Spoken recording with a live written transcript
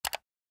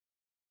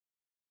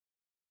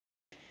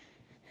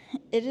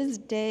It is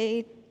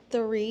day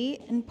 3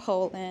 in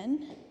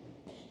Poland,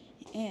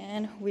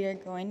 and we are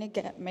going to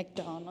get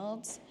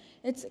McDonald's.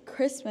 It's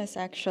Christmas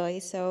actually,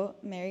 so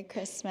Merry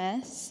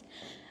Christmas.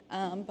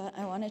 But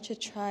I wanted to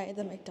try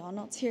the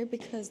McDonald's here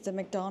because the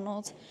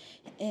McDonald's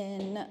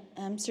in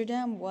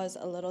Amsterdam was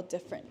a little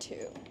different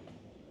too.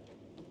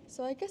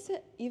 So I guess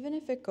even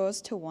if it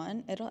goes to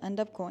 1, it'll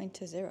end up going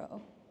to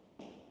 0.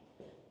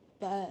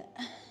 But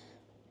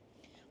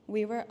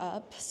we were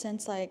up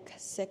since like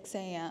 6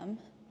 a.m.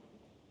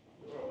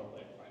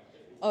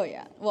 Oh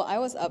yeah, well I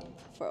was up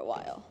for a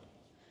while,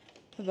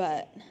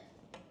 but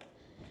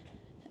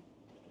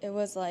it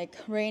was like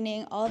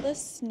raining. All the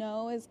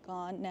snow is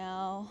gone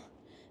now.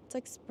 It's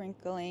like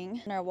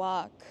sprinkling. On our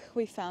walk,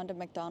 we found a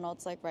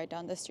McDonald's like right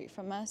down the street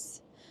from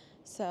us.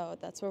 So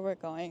that's where we're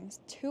going.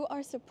 To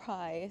our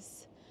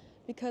surprise,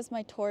 because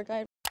my tour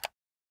guide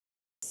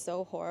was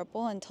so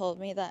horrible and told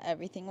me that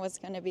everything was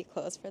going to be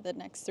closed for the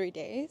next 3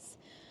 days,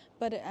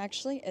 but it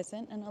actually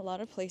isn't, and a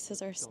lot of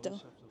places are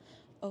still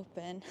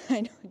open.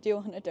 I know. Do you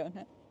want a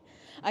donut?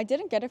 I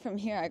didn't get it from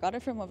here. I got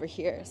it from over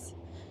here.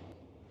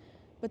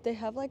 But they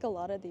have like a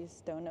lot of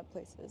these donut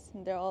places,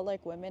 and they're all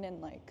like women in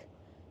like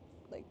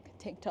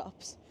tank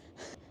tops.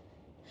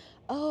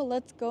 Oh,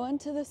 let's go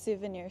into the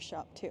souvenir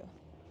shop too.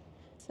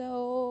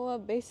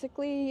 So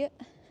basically,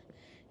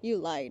 you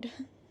lied.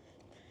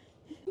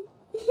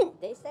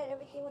 They said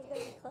everything was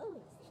gonna be closed.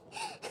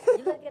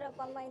 You look it up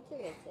online too.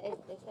 They said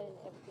everything was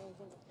gonna be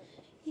closed.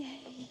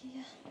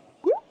 Yay.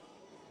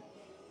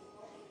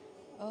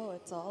 Oh,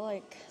 it's all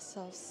like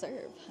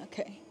self-serve.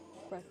 Okay.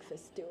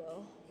 Breakfast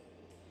duo.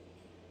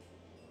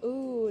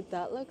 Ooh,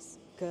 that looks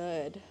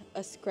good.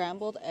 A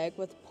scrambled egg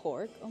with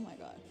pork. Oh my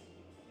god.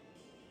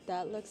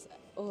 That looks,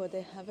 oh,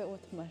 they have it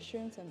with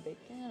mushrooms and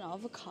bacon and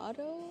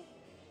avocado?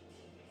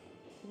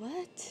 What?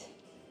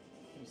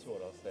 Let me see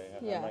what else they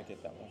have. Yeah. I might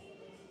get that one.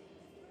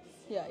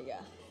 Yeah.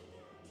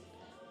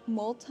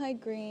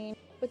 Multi-grain,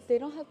 but they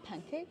don't have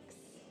pancakes?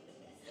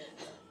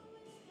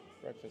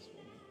 Breakfast,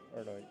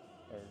 or no,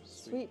 or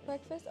Sweet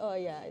breakfast? Oh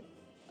yeah.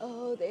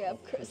 Oh, they have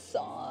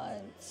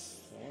croissants.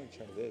 I want to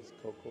try this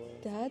cocoa.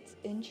 That's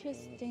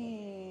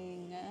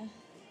interesting.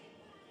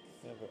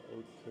 They have an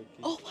oat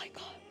cookie. Oh my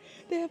god.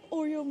 They have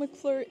Oreo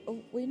McFlurry.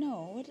 Oh, wait,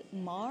 no. What?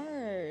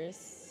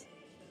 Mars.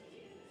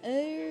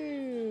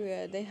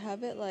 Oh, they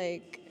have it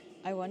like,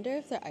 I wonder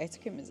if their ice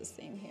cream is the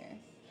same here.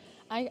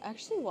 I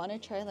actually want to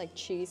try like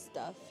cheese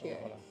stuff here.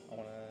 Hold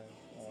on.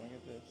 I want to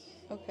get this.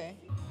 Okay.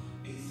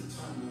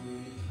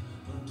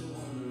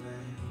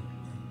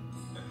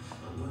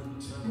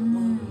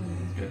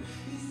 Good.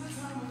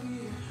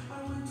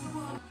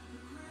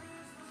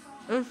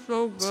 It's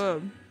so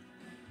good.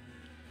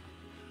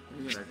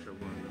 You get extra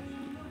one.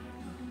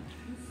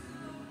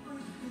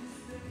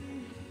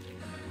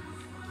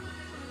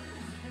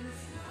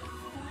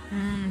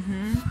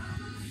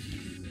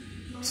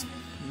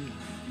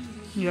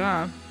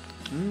 Yeah.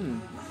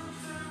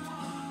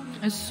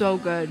 It's so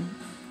good.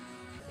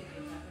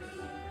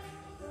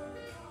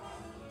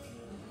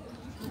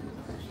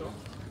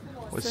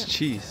 What's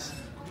cheese?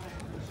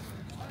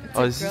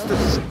 Oh, is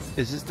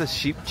this the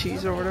sheep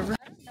cheese or whatever?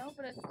 No,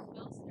 but it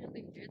smells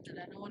really good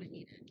that I don't want to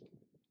eat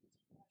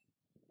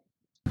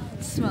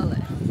it. Smell it.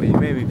 Well, you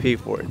made me pay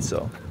for it,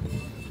 so.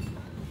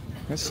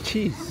 That's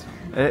cheese.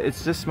 It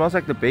just smells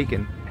like the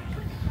bacon.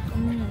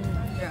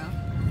 Yeah.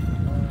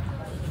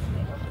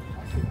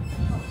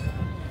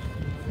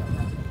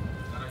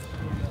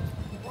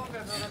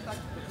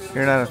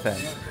 You're not a fan.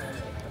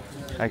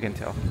 I can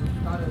tell.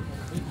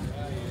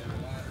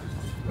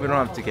 We don't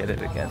have to get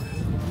it again.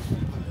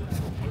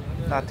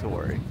 Not to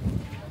worry.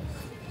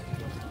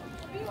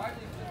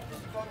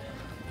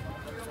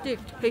 Dude,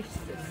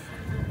 taste this.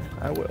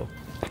 I will.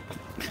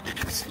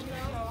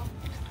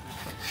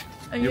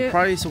 And You're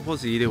probably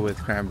supposed to eat it with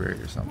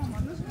cranberry or something.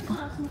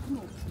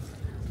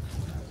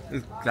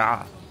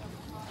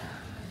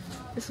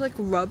 It's like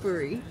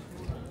rubbery.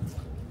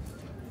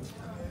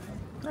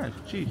 Nice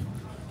cheese.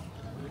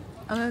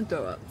 I'm gonna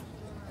throw up.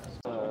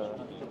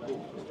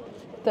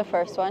 The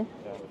first one?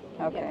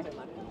 Okay.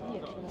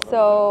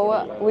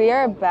 So we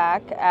are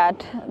back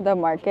at the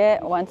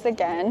market once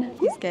again.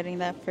 He's getting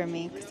that for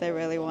me because I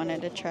really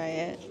wanted to try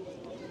it.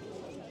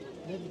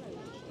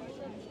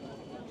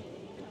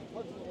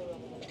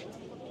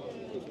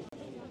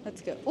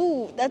 Let's go.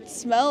 Ooh, that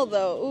smell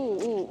though.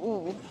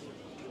 Ooh.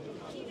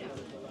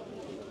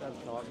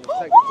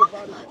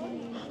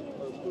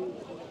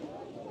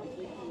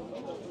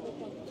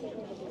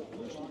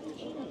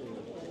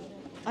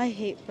 I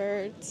hate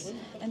birds,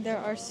 and there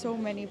are so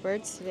many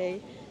birds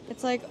today.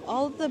 It's like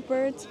all the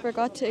birds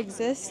forgot to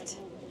exist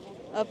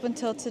up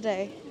until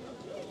today.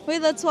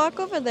 Wait, let's walk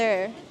over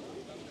there.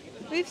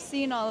 We've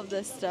seen all of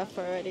this stuff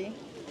already.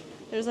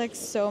 There's like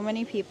so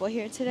many people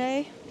here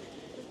today.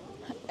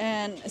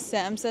 And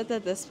Sam said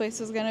that this place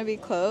was gonna be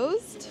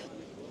closed.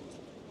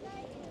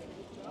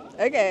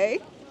 Okay.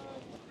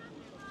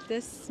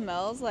 This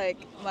smells like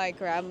my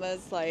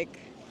grandma's like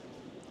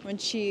when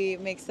she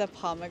makes the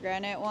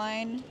pomegranate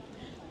wine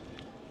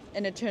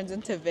and it turns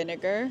into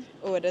vinegar.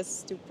 Oh, it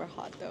is super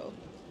hot though.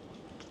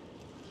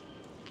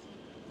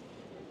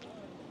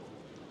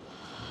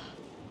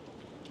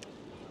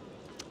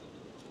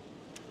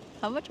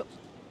 How much?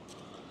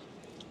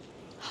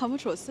 How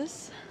much was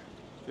this?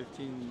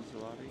 15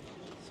 zloty,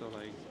 so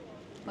like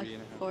Like three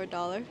and a half.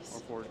 $4. Or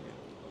 4, yeah.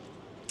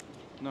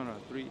 No,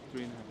 three and a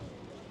half.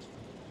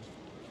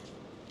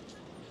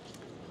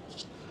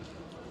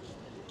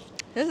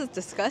 This is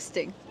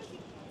disgusting.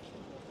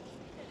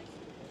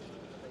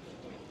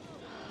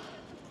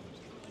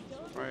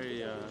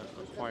 Probably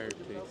acquired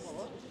taste.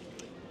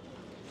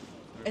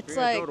 It's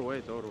Throw like it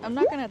away, throw it away. I'm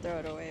not gonna throw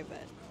it away,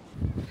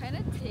 but kind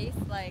of tastes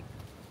like,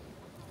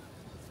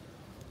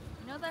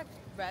 you know that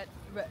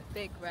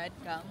big red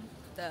gum,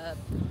 the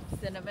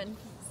cinnamon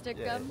stick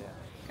gum. Yeah.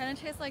 Kind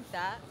of tastes like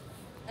that,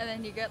 and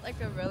then you get like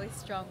a really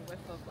strong whiff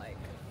of like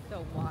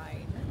the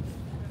wine,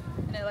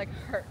 and it like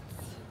hurts.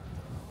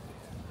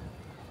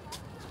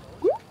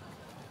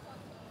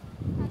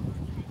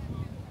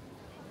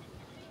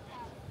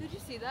 Did you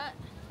see that?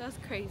 That was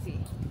crazy.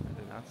 I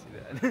did not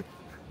see that.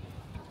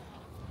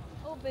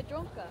 Oh,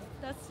 Bedronka.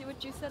 That's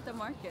what you said, the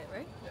market,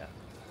 right? Yeah.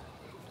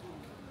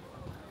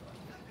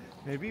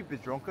 Maybe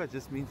Bedronka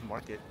just means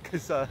market,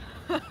 cause Oh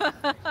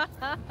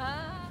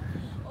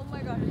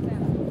my gosh,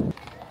 Sam.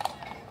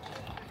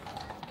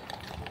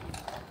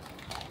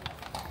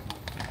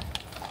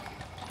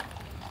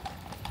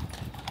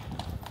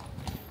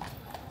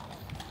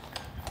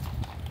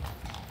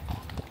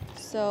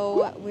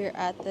 So we're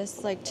at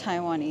this like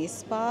Taiwanese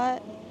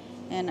spot,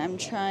 and I'm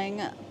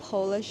trying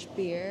Polish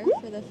beer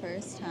for the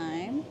first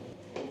time.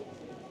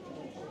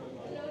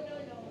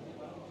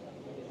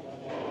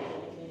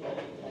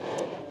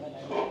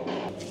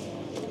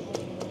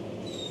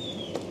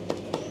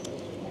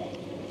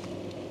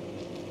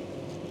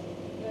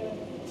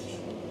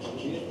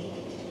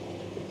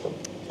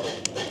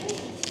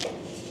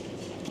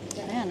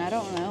 Man, I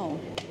don't know.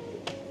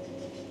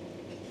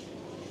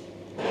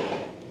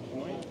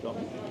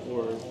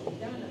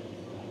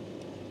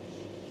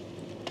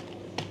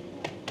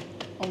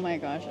 Oh my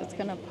gosh, it's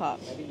gonna pop.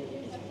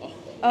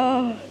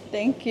 Oh,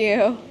 thank you.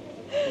 Am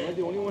I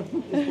the only one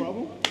with this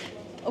problem?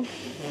 Oh.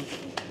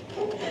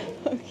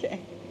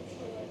 Okay.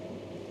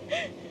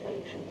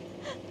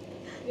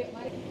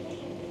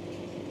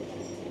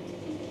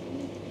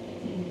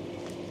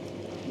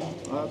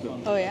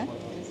 Oh yeah?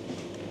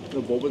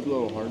 The boba's a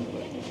little hard,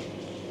 but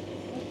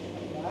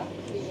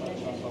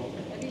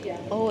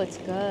Oh, it's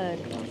good.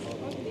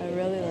 I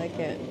really like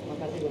it.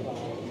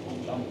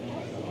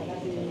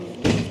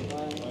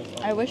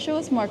 I wish it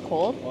was more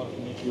cold.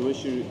 you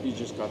wish you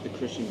just got the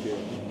Christian beer.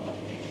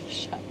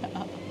 Shut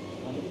up.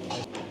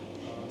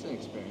 It's an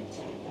experience.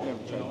 I never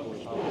tried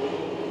Polish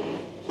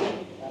beer.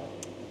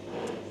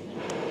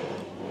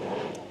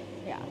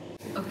 Yeah.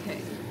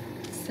 Okay.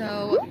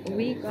 So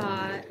we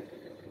got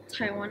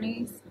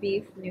Taiwanese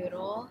beef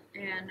noodle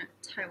and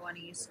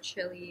Taiwanese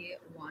chili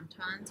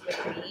wontons with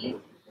meat,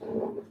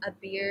 a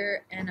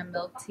beer, and a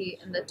milk tea,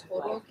 and the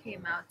total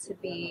came out to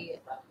be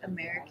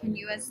American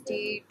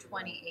USD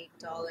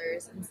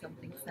 $28 and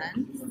something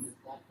cents.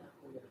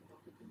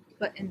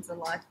 But in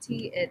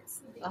zloty,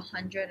 it's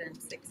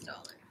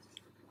 $106.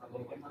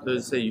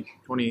 Does it say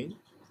 28?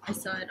 I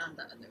saw it on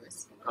the other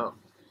receipt. Oh.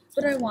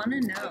 But I want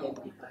to know,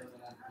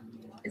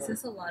 is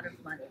this a lot of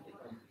money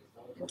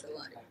in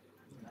zloty?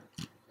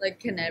 Like,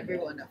 can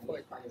everyone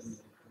afford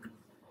this?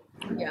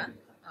 Yeah?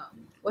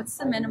 What's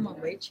the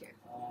minimum wage here?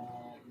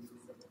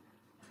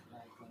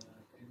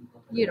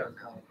 You don't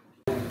know.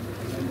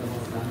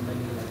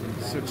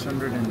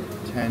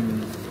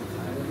 610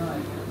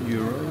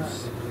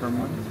 euros per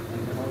month.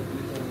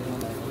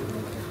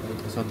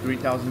 So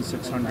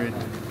 3,600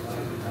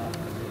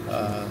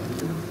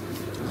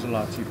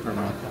 zloty per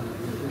month.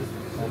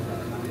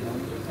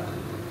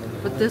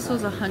 But this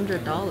was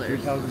 $100.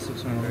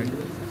 3,600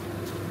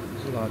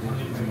 zloty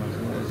per month.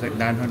 It's like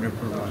 900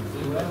 per month.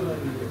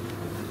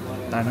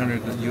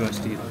 900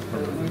 USD per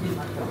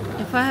month.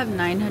 If I have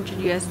 900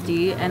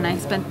 USD and I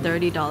spent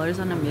 $30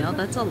 on a meal,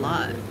 that's a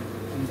lot.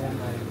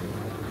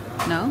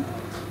 No?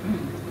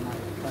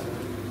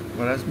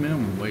 Well, that's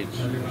minimum wage,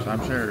 so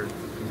I'm sure.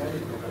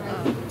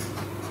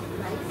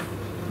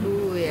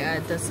 Ooh, yeah,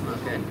 it does smell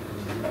good.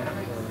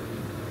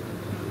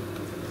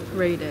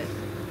 Rate it.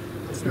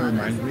 It's It not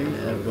reminds as me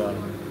good. of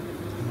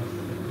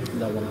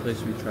that one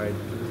place we tried.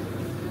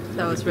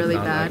 That was really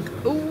Not bad.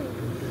 like- Ooh.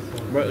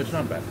 But it's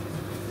not bad.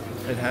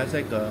 It has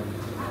like a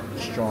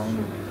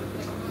strong,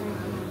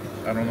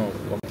 I don't know.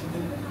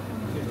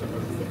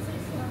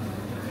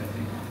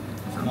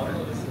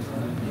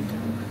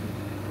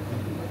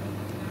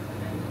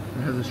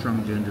 It has a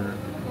strong ginger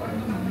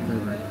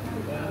flavor.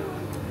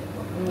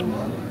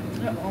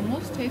 It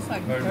almost tastes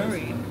like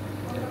curry.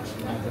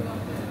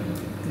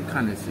 You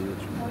kind of see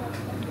what you mean.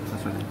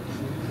 That's right.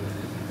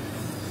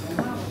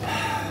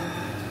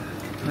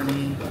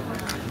 Honey.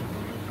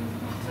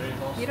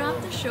 You don't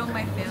have to show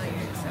my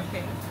failures,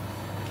 okay?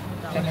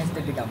 Can I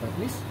take the number,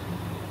 please?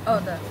 Oh,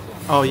 the.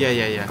 Oh,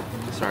 yeah.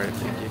 Sorry,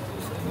 thank you.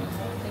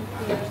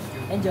 Thank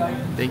you. Enjoy.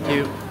 Thank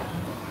you.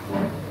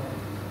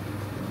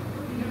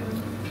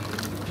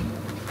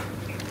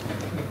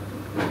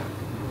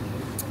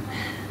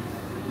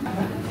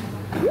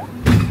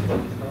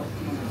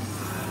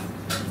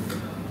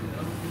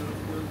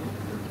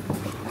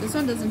 This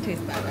one doesn't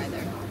taste bad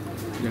either.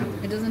 Yeah.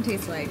 It doesn't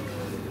taste like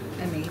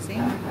amazing,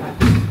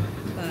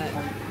 but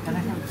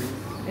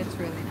it's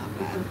really not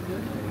bad.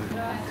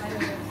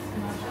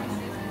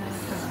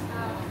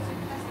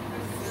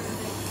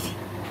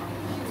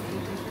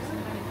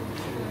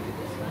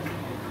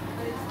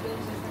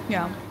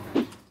 Yeah.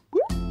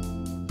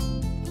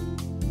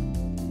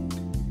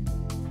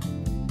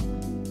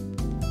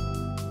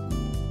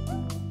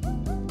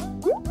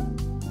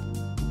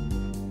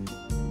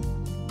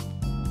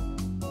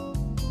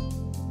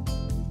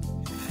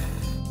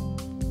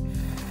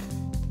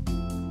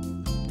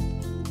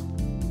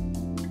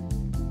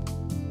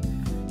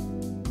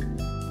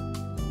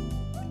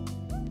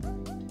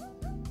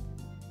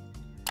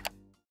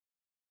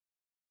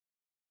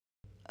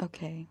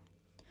 Okay,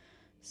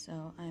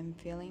 so I'm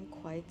feeling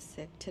quite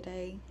sick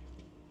today,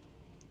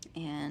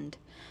 and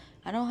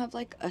I don't have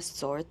like a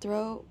sore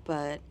throat,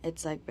 but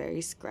it's like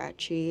very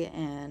scratchy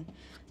and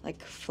like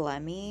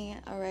phlegmy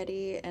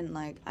already, and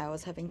like I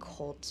was having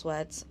cold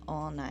sweats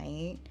all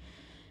night,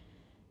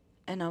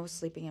 and I was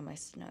sleeping in my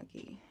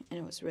Snuggie, and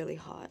it was really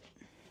hot.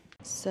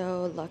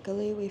 So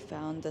luckily we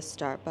found the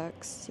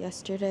Starbucks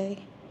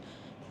yesterday.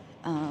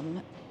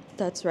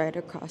 That's right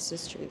across the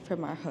street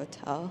from our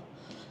hotel.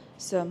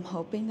 So I'm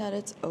hoping that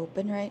it's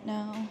open right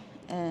now,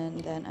 and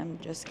then I'm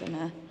just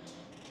gonna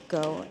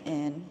go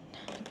and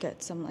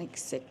get some like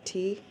sick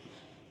tea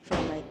for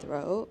my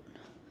throat,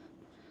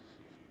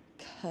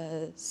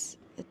 because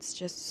it's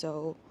just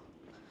so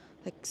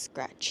like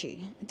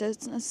scratchy.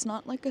 It's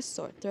not like a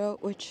sore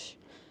throat, which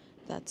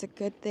that's a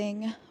good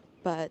thing,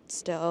 but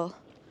still,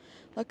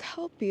 look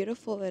how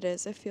beautiful it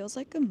is. It feels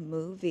like a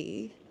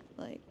movie.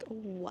 Like,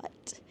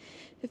 what?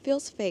 It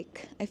feels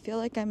fake. I feel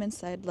like I'm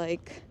inside,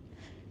 like,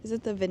 is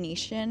it the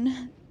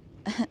Venetian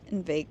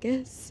in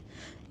Vegas?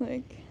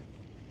 Like,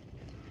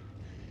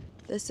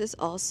 this is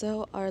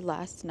also our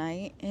last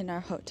night in our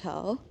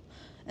hotel,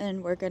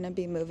 and we're gonna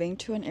be moving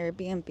to an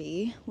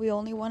Airbnb. We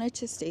only wanted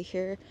to stay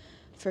here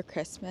for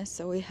Christmas,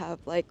 so we have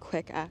like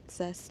quick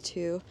access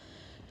to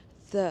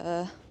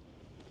the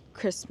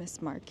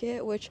Christmas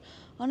market, which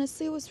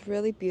honestly was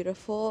really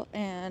beautiful,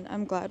 and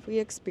I'm glad we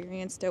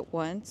experienced it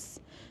once.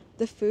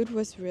 The food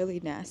was really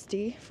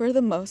nasty for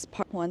the most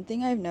part. One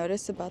thing I've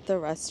noticed about the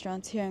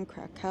restaurants here in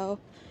Krakow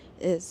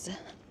is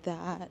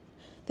that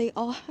they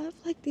all have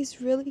like these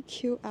really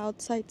cute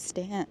outside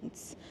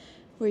stands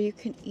where you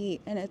can eat,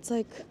 and it's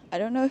like, I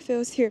don't know if it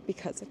was here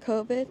because of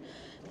COVID,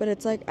 but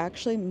it's like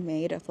actually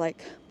made of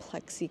like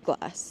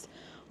plexiglass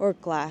or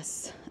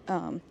glass.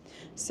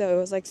 So it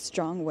was like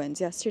strong winds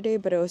yesterday,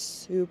 but it was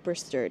super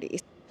sturdy.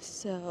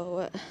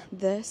 So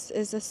this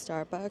is a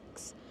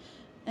Starbucks,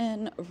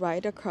 and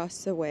right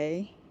across the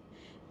way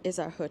is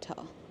our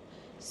hotel.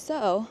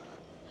 So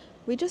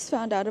we just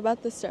found out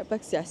about the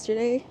Starbucks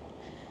yesterday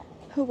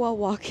while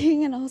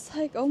walking, and I was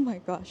like, oh my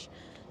gosh,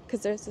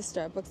 because there's a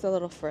Starbucks a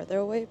little further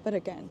away, but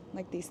again,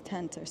 like these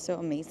tents are so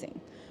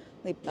amazingly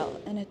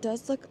built, and it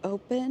does look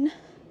open.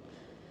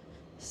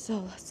 So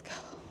let's go.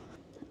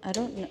 I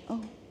don't know.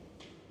 Oh.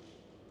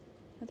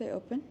 Are they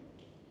open?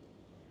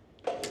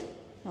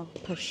 Oh,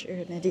 push, you're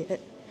an idiot.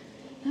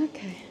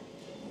 Okay.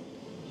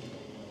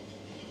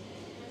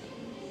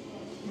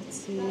 Let's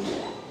see.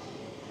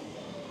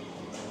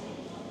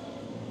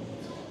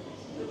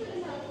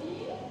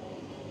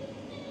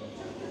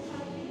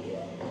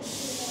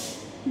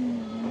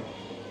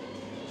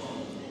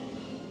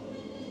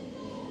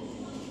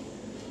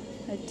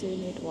 I do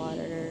need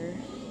water,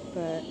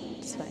 but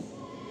it's fine.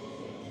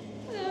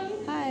 Hello.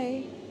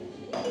 Hi.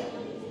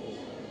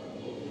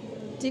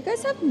 Do you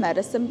guys have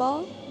medicine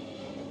ball?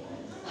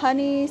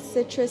 Honey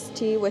citrus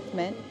tea with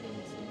mint?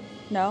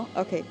 No?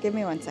 Okay, give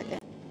me 1 second.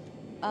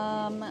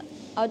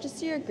 I'll just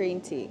do your green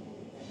tea.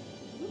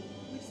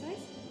 Which size?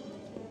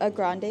 A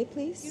grande,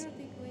 please. You're a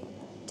takeaway.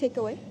 Take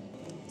away.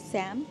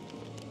 Sam?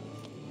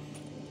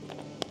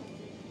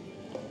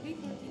 Okay,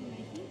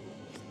 14.90.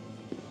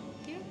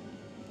 Here.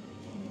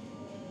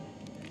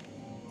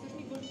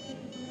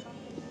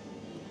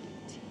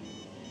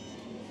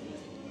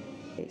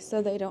 Okay,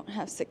 so they don't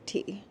have sick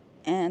tea,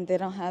 and they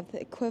don't have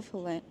the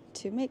equivalent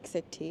to make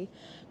sick tea,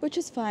 which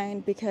is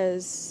fine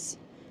because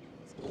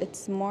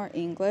it's more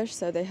English.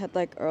 So they had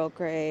like Earl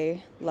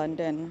Grey,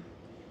 London,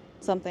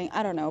 something,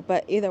 I don't know,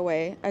 but either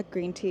way, a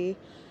green tea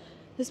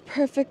is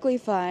perfectly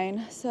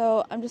fine.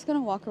 So I'm just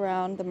gonna walk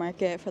around the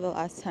market for the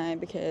last time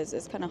because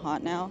it's kind of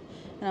hot now,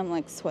 and I'm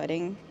like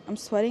sweating. I'm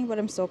sweating, but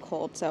I'm still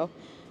cold. So,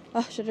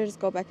 should I just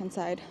go back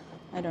inside?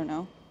 I don't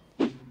know.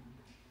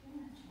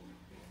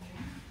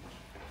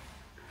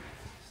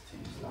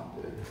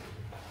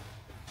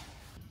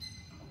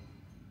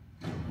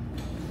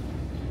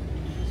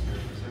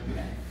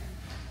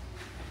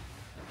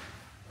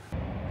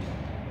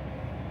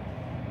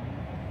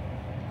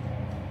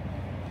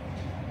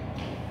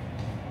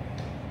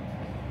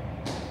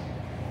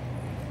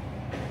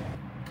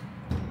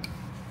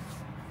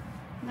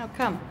 Now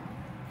come.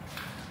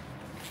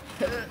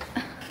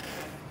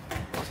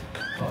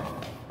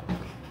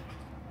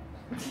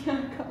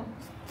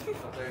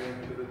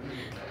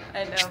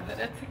 I know, but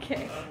it's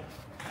okay.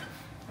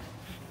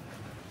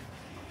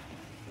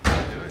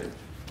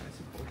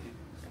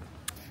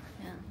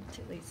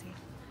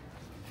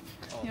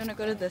 You wanna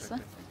go to this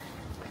one?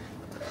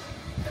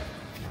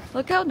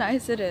 Look how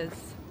nice it is.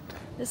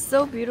 It's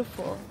so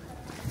beautiful.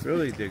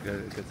 Really did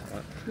good. It gets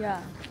hot.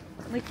 Yeah.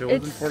 Like If it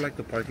wasn't for like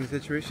the parking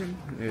situation,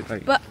 it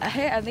like. But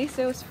hey, at least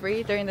it was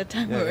free during the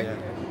time we were here.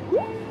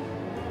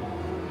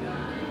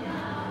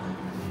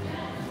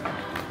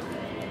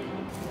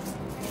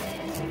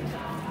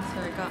 So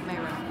I got my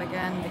wrap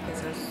again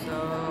because it was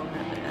so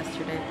good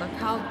yesterday. Look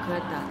how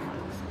good that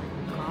looks.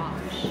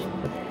 Gosh.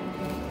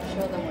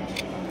 Show them what you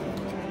got.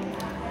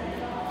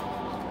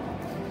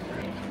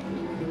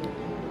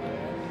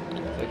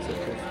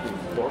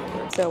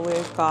 So we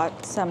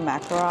got some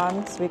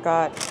macarons. We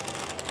got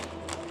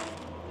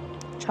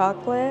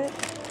chocolate,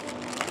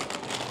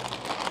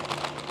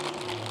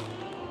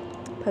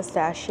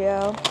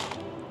 pistachio,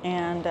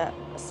 and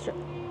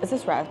is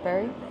this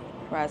raspberry?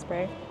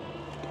 Raspberry.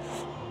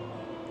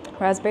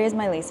 Raspberry is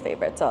my least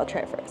favorite, so I'll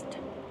try first.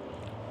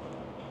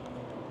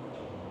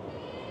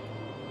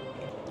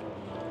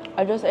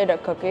 I just ate a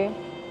cookie.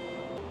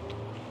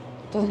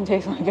 Doesn't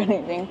taste like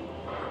anything.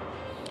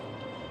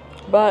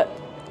 But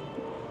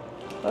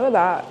look at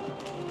that.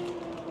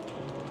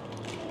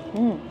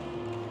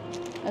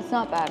 It's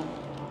not bad.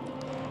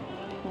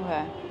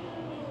 Okay.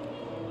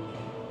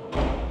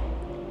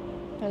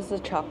 There's the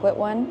chocolate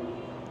one.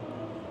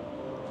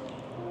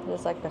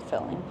 There's like the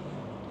filling.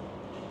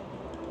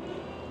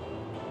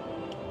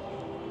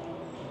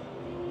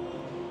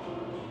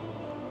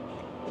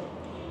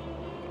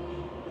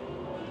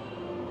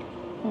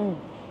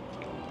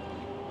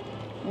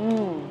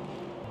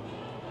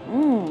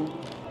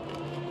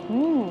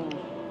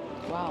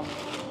 Wow.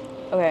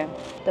 Okay,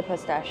 the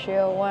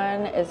pistachio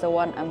one is the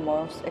one I'm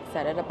most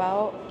excited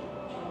about.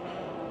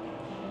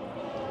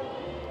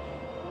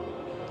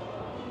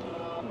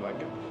 You like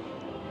it?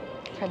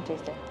 Try to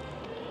taste it.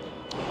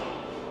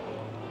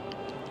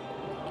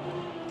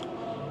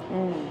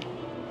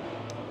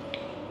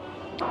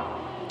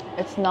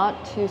 It's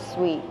not too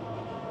sweet.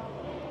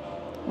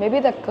 Maybe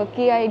the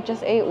cookie I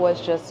just ate was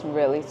just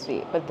really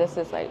sweet, but this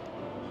is like,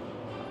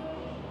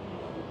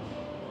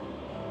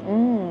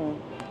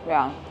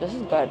 yeah, this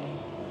is good.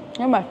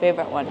 They're my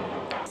favorite one.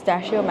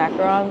 Pistachio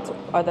macarons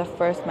are the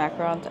first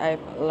macarons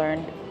I've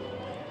learned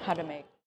how to make.